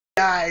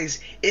Guys,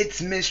 it's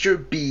Mr.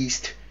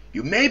 Beast.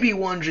 You may be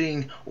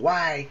wondering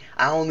why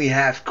I only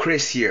have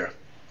Kris here.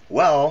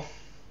 Well,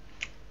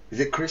 is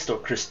it Kris or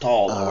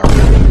Crystal?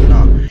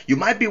 No. You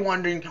might be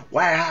wondering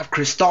why I have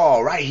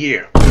Crystal right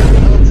here.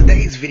 Well,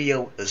 today's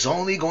video is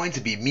only going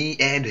to be me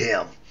and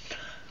him.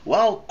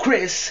 Well,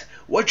 Kris,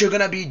 what you're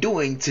gonna be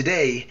doing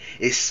today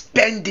is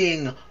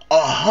spending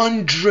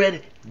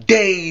 100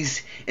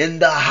 days in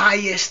the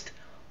highest,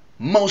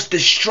 most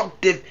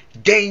destructive,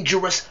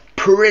 dangerous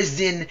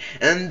prison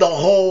in the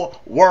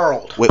whole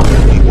world. Wait,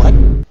 what?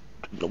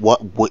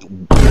 What?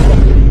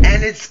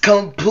 And it's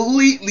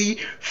completely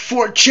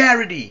for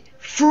charity,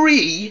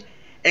 free,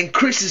 and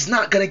Kris is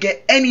not gonna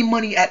get any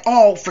money at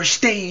all for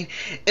staying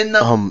in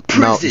the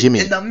prison, no, Jimmy.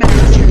 in the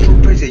mass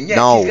central prison. Yes,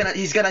 no.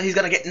 he's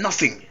gonna get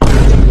nothing.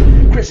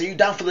 Kris, are you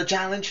down for the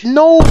challenge?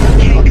 No.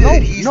 Okay, good. No,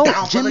 He's no,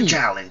 down Jimmy. for the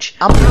challenge.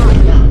 I'm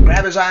not.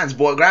 Grab his arms,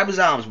 boy. Grab his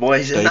arms, boy.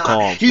 He's Stay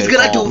calm, he's stay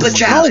gonna calm. do the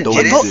challenge. No,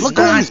 It is let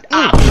not go.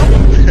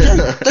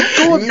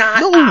 optional. Not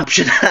No.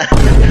 optional.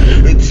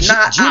 It's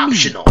not Jimmy.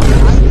 optional.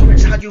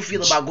 Kris, how do you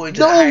feel about going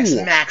to the highest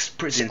max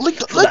prison for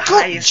the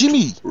highest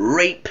Jimmy.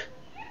 rape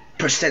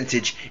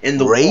percentage in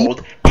the Rape?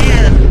 world,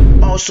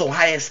 and also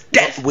highest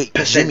death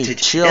percentage Jimmy,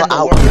 chill in the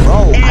out, world,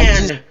 bro.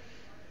 and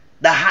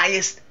the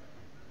highest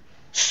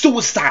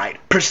suicide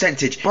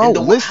percentage Bro, in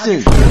the world?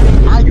 listen,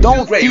 I You don't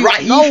feel great, feel,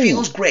 right? no. He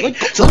feels great. Let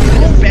So he's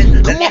gonna spend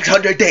the go. next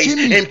 100 days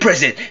Jimmy. in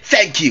prison.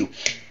 Thank you.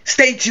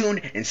 Stay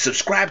tuned and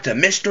subscribe to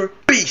Mr.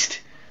 Beast.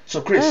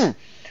 So Kris,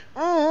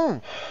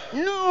 No,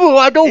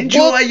 I don't enjoy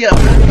want. your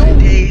 100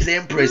 days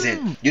in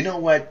prison. You know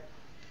what?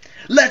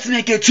 Let's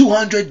make it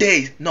 200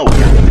 days. No, we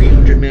have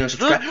 300 million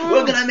subscribers.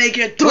 We're gonna make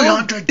it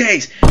 300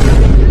 days.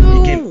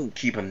 You can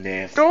keep him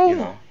there, you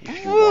know,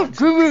 if you want.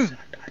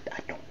 I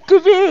don't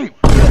want.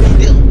 But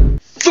still,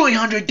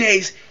 300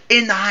 days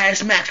in the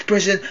highest max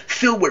prison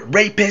filled with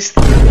rapists,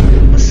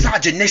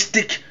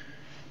 misogynistic,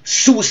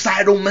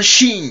 suicidal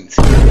machines.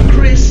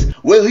 Kris,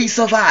 will he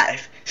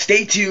survive?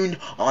 Stay tuned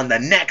on the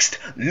next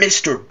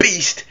Mr.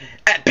 Beast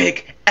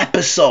epic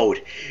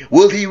episode.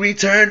 Will he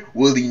return?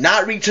 Will he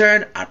not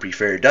return? I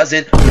prefer it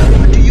doesn't.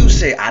 What do you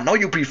say? I know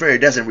you prefer it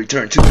doesn't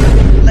return too.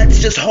 Let's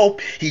just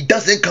hope he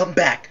doesn't come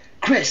back.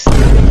 Kris,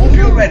 hope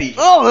you're ready.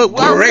 Oh,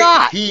 well, great.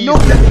 not. He's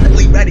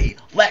definitely ready.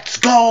 Let's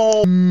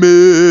go.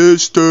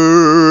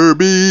 Mr.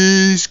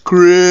 Beast,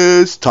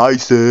 Kris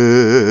Tyson.